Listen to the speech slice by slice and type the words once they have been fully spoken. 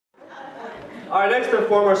Our next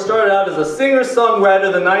performer started out as a singer-songwriter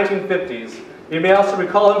in the 1950s. You may also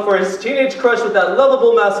recall him for his teenage crush with that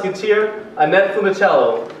lovable musketeer, Annette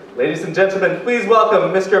Funicello. Ladies and gentlemen, please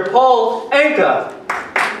welcome Mr. Paul Anka.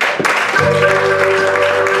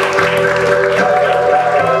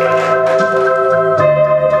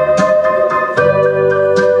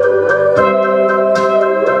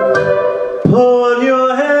 Put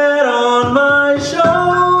your head on my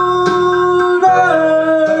shoulder,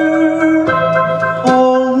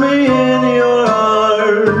 hold me in your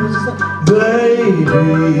arms,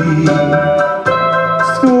 baby,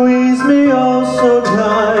 squeeze me oh so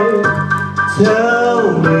tight,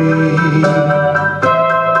 tell me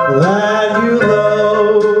that you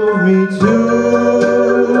love me too.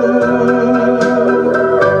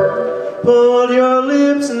 Put your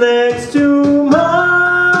lips next to mine.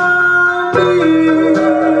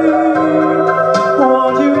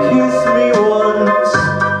 Won't you kiss me once,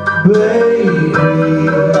 baby?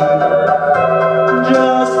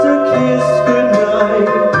 Just a kiss goodnight,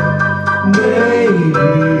 baby.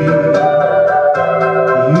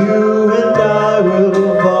 You and I will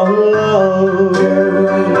fall in love. You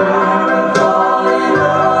and I will fall in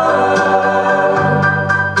love.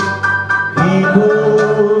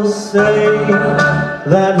 People say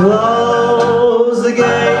that love's a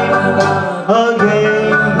game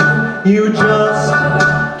you just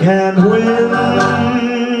can't win.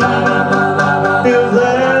 If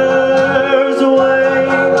there's a way,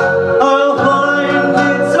 I'll find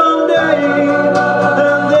it someday,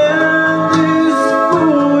 and then this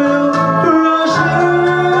fool will rush in.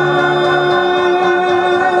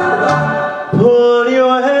 Put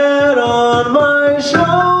your head on my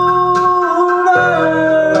shoulder,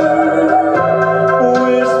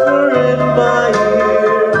 whisper in my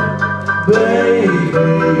ear,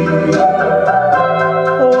 baby,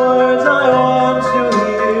 words I want to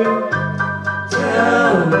hear.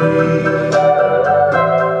 Tell me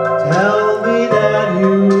that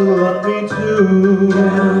you love me too.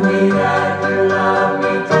 Tell me that you love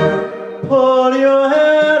me too. Put your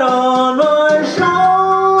hand